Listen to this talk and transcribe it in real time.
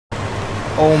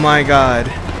Oh my god.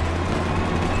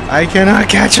 I cannot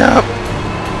catch up!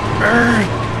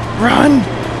 Run!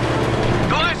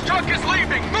 The last truck is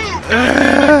leaving! Move!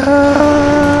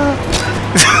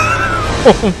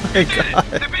 Oh my god.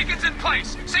 The beacon's in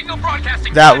place! Signal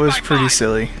broadcasting! That was pretty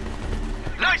silly.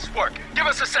 Nice work! Give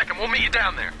us a second, we'll meet you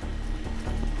down there.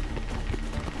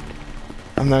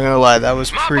 I'm not gonna lie, that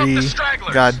was Mop up pretty the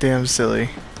stragglers. goddamn silly.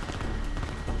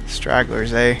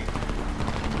 Stragglers, eh?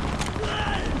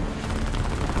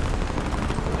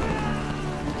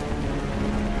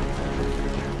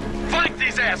 Flank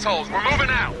these assholes, we're moving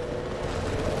out!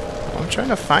 I'm trying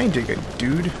to find you,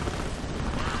 dude.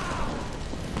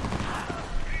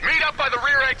 Meet up by the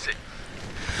rear exit.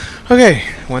 Okay,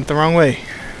 went the wrong way.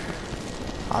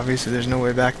 Obviously there's no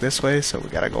way back this way, so we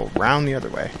gotta go around the other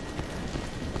way.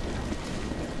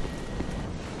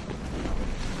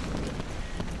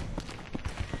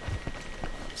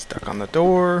 Stuck on the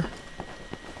door.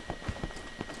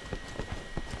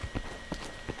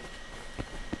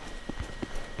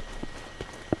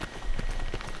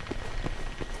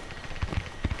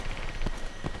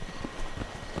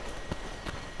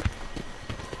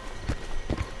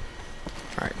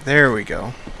 Alright, there we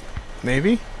go.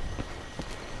 Maybe?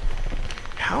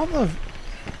 How the...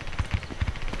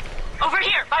 Over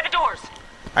here, by the doors.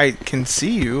 I can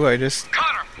see you, I just...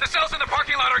 Connor, the cells in the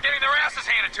parking lot are getting their asses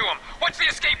handed to them. What's the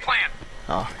escape plan?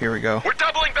 Oh, here we go. We're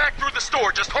doubling back through the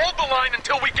store. Just hold the line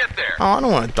until we get there. Oh, I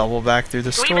don't want to double back through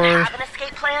the Do we even store. have an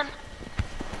escape plan?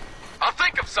 I'll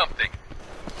think of something.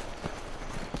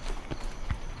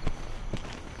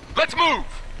 Let's move.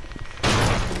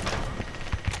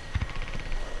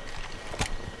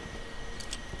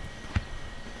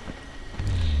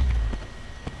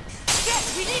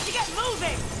 Yes, we need to get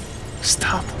moving.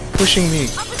 Stop pushing me.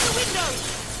 Up in the windows.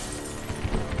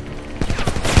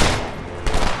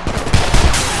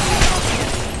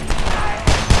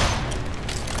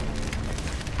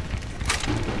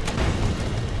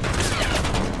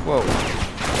 Whoa.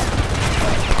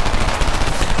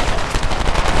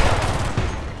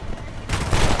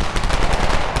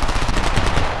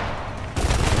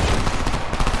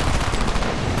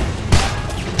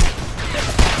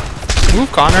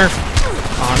 Move, Connor.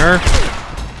 Connor.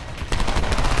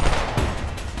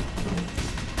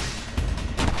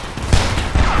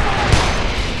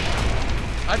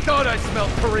 I thought I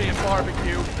smelled Korean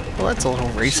barbecue. Well, that's a little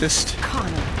racist.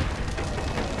 Connor.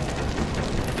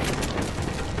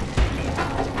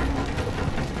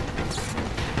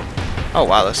 Oh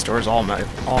wow, this store's all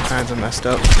kinds of messed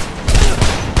up.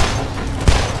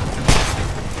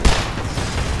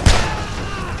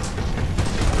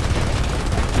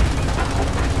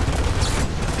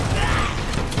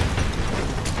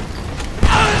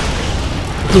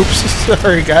 Oops,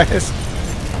 sorry guys.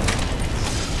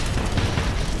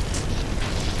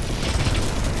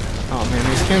 Oh man,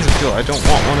 these cans of fuel, I don't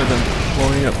want one of them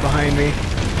blowing up behind me.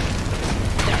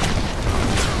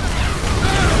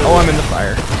 Oh, I'm in the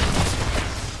fire.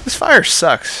 This fire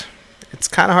sucks. It's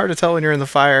kind of hard to tell when you're in the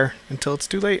fire until it's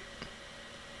too late.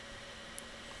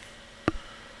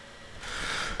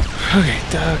 Okay,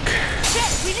 duck.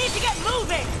 Yes, we need to get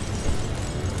moving.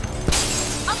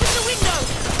 Up in the windows.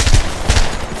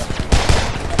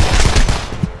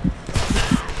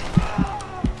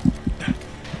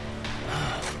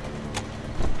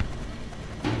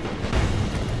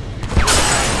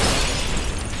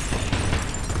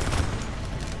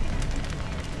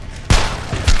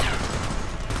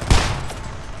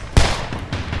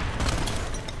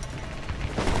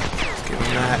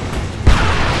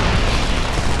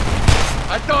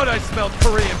 I thought I smelled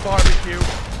Korean barbecue.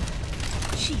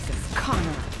 Jesus,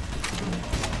 Connor.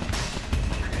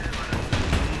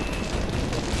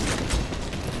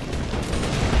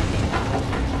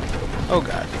 Oh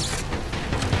god.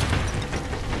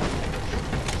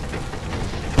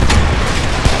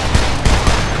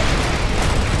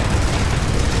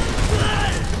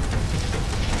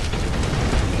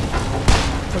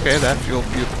 Okay, that fuel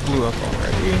blew up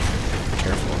already.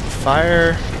 Careful of the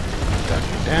fire. Duck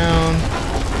down.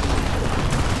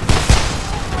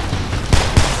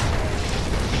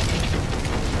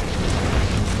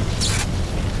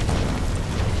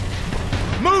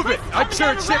 Move it! I'd sure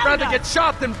as shit rather get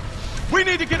shot than... We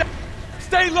need to get...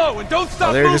 Stay low and don't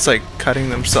stop They're moving! just like cutting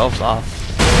themselves off.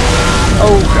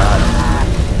 Oh god.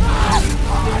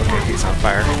 Okay, he's on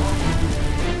fire.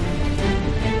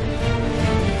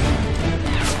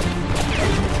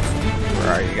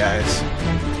 Where are you guys?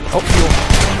 Oh, fuel.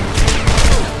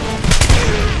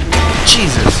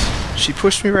 Jesus. She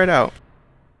pushed me right out.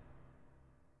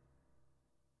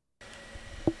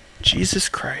 Jesus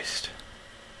Christ.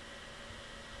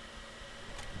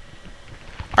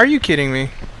 Are you kidding me?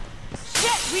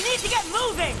 Shit, we need to get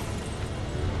moving!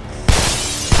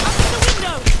 Up to the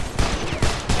windows!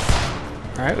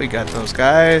 Alright, we got those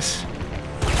guys.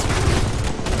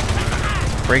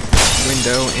 Break this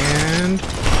window and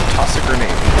toss a grenade.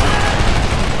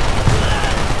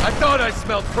 I thought I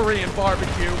smelled Korean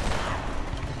barbecue.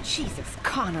 Jesus,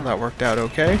 Connor. That worked out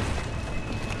okay.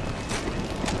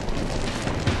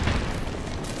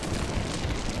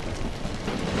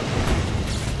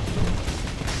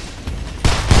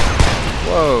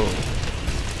 Whoa.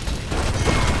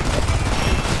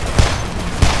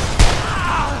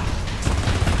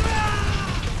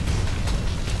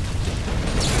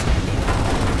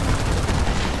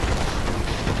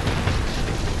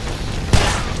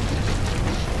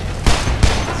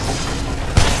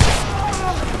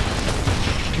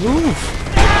 Move!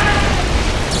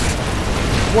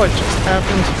 What just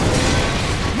happened?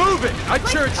 Move it! I'd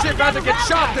sure as shit rather get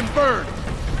shot than burned.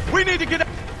 We need to get...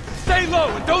 Stay low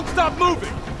and don't stop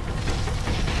moving!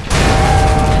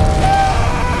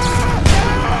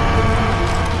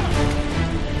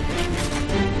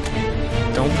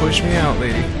 Don't push me out,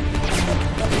 lady.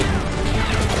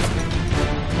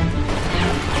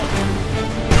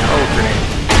 Oh, grenade.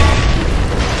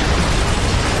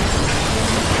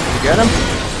 You got him?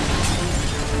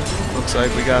 Looks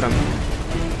like we got him.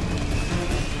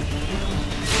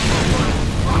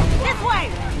 This way!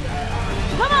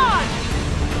 Come on!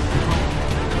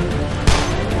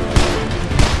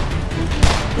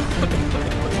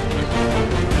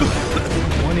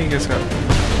 One of you guys got...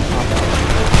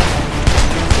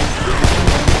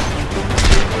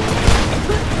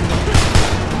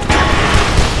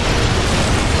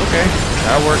 Okay,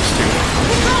 that works too.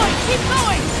 Keep going! Keep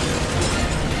going!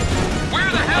 Where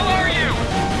the hell are you?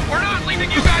 We're not leaving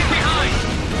you guys behind!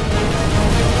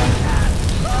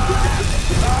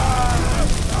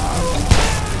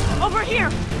 Over here!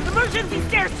 Emergency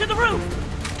stairs to the roof!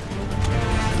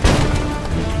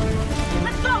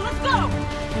 Let's go! Let's go!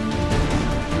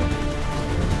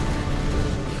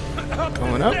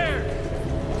 Going up.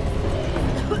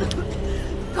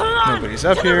 Come on! Nobody's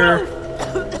up to the here. roof!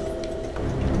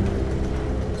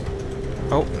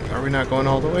 Oh, are we not going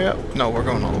all the way up? No, we're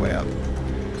going all the way up.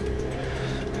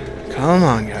 Come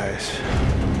on, guys.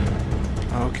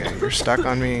 Okay, you're stuck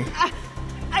on me.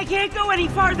 I can't go any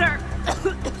farther!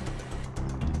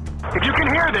 If you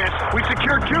can hear this, we've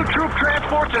secured 2 troop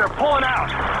transports and are pulling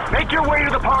out. Make your way to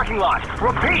the parking lot.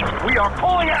 Repeat, we are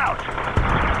pulling out.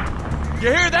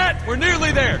 You hear that? We're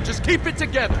nearly there. Just keep it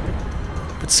together.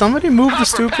 But somebody move the Hopper,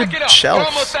 stupid pack it up. We're shelves.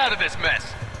 almost out of this mess.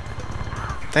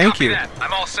 Thank Copy you. that.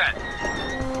 I'm all set.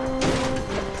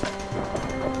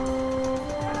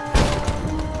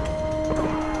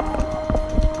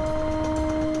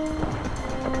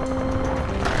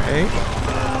 Okay.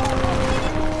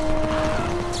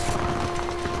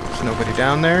 There's nobody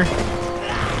down there.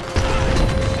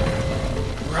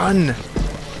 Run!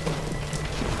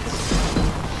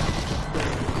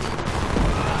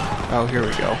 Oh, here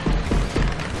we go.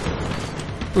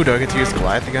 Ooh, do I get to use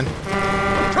Goliath again?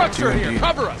 Trucks are here. Indeed.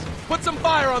 Cover us. Put some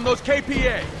fire on those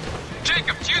KPA.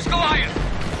 Jacob, use Goliath.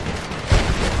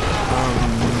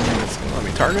 It's gonna let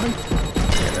me target him?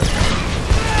 Yeah, that's right.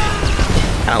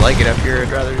 I like it up here.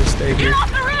 I'd rather just stay here. Get off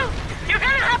the roof! You're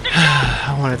gonna have to jump!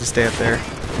 I wanted to stay up there.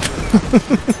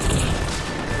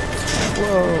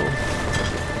 Whoa.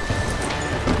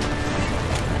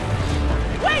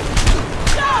 Wait!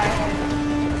 Stop!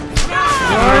 No!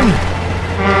 Run!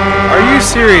 Are you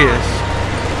serious?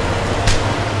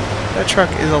 That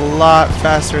truck is a lot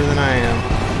faster than I am.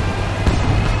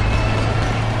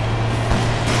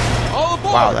 All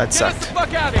aboard. Wow, that Get sucked. us the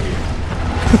fuck out of here.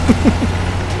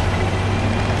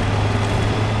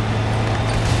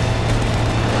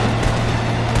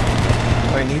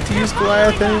 Do I need to use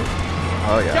Goliath in it?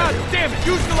 Oh yeah, I God do. damn it.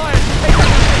 Use Goliath to take out the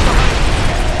thing behind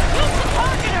you. Use the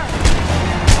targeter!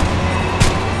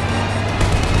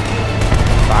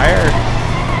 Fire!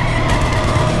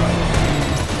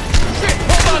 Shit,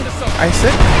 hold on to something. I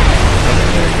said. Okay,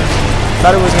 there it goes.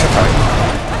 Thought it was gonna fire.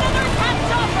 Another attack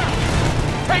chopper!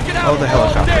 Take it out. Oh, the or we're all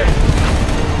helicopter. dead.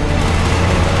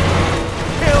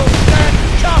 Kill that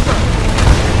chopper.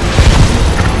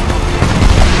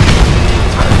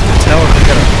 Tell him to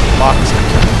get a box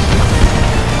sometimes.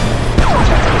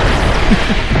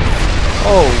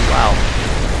 Oh wow.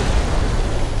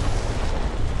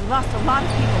 We lost a lot of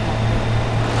people.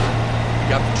 We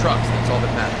got the trucks. That's all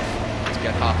that matters. Let's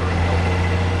get Hopper and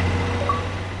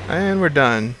And we're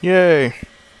done. Yay.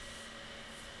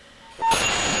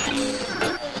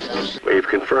 We've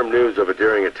confirmed news of a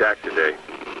daring attack today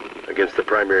against the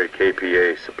primary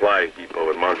KPA supply depot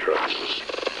in Montreux.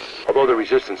 Although the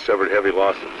Resistance suffered heavy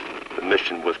losses, the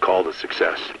mission was called a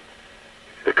success.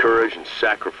 The courage and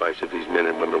sacrifice of these men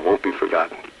and women won't be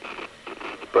forgotten.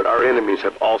 But our enemies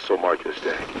have also marked this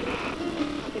day.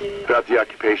 Throughout the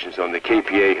occupation zone, the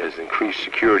KPA has increased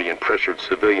security and pressured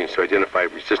civilians to identify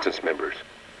Resistance members.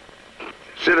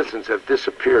 Citizens have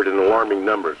disappeared in alarming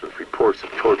numbers with reports of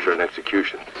torture and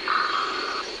execution.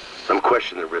 Some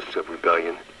question the risks of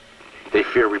rebellion. They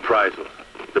fear reprisals,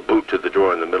 the boot to the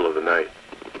door in the middle of the night.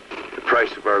 The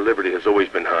price of our liberty has always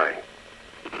been high.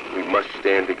 We must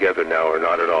stand together now or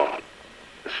not at all.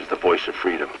 This is the voice of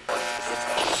freedom.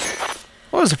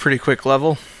 Well, it was a pretty quick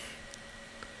level.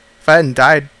 If I hadn't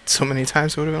died so many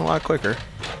times, it would have been a lot quicker.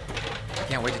 I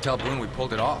can't wait to tell Boone we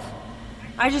pulled it off.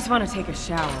 I just want to take a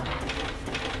shower.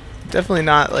 Definitely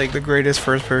not like the greatest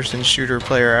first-person shooter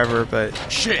player ever, but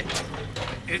Shit!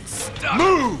 It's stuck!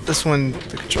 Move! this one,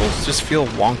 the controls just feel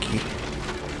wonky.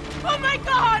 Oh my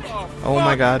god! Oh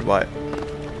my god, what?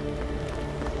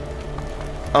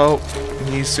 Oh,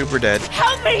 he's super dead.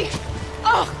 Help me!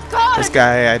 Oh god! This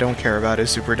guy I don't care about is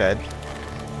super dead.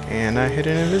 And I hit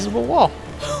an invisible wall.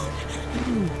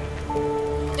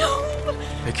 No!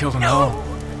 They killed them all.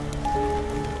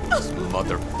 Those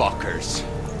motherfuckers.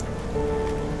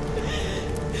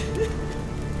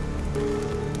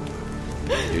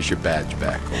 Here's your badge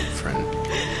back, old friend.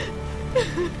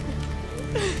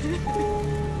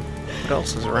 What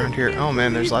else is around here? Oh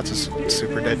man, there's lots of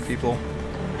super dead people.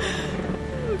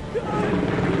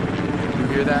 You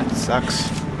hear that? Sucks.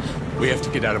 We have to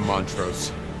get out of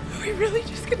Montrose. Are we really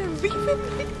just gonna leave it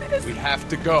like this? We have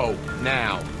to go,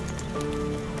 now.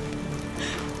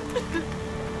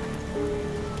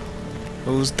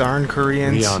 Those darn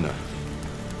Koreans.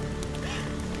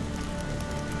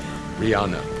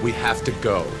 Rihanna, we have to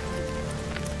go.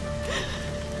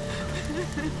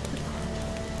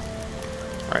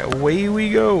 Alright, away we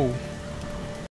go.